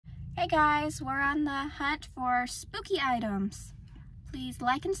Hey guys, we're on the hunt for spooky items. Please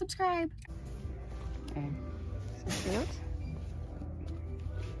like and subscribe. So cute.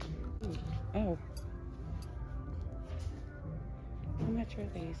 Oh. How much are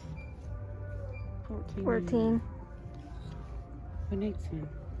these? 14. Who needs one?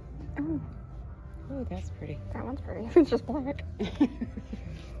 Oh, Oh, that's pretty. that one's pretty. It's just black.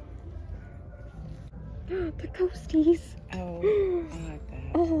 The ghosties. Oh, I like that.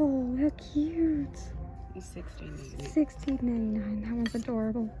 Oh, how cute. It's $16.99. $16.99. That one's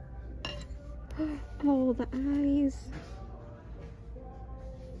adorable. Oh, the eyes.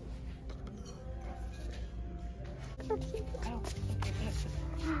 So cute. Oh, look at that.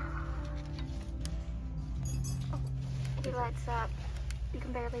 He lights up. You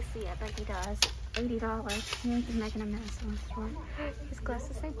can barely see it, but he does. $80. He's making a mess on his front. His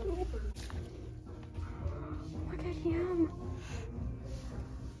glasses are blue. Look at him.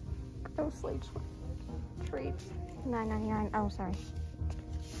 Those sleeves treats. $9.99. Oh, sorry.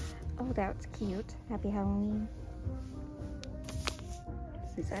 Oh, that's cute. Happy Halloween.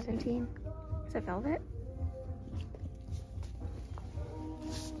 17. Is it velvet?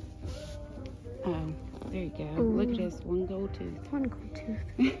 There you go. Ooh. Look at this. One gold tooth. One gold tooth.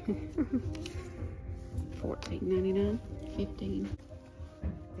 $14.99. 15.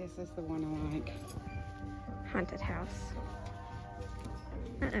 This is the one I like. Haunted house.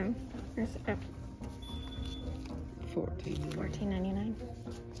 Uh-oh. There's $14.99.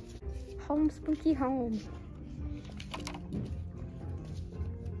 Home spooky home.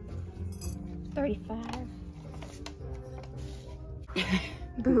 35.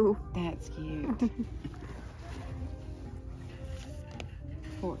 Boo. That's cute.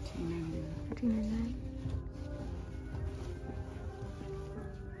 $14.99. $14.99.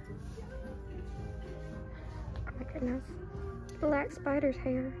 Oh my goodness. Black spider's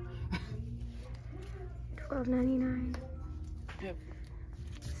hair. $12.99. Yep.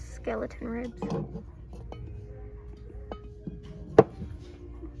 Skeleton ribs.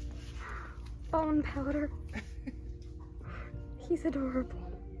 Bone powder. He's adorable.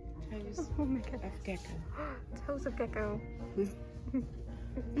 Toes Oh my goodness. of gecko. Toes of gecko. The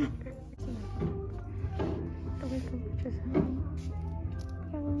Wicked Witch's home.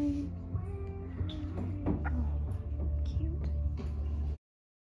 Halloween. Oh, cute.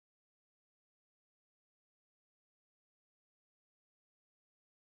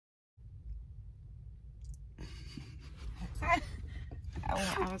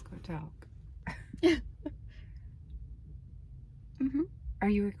 I was going to talk. Mm-hmm. Are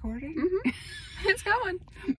you recording? Mm-hmm. It's going.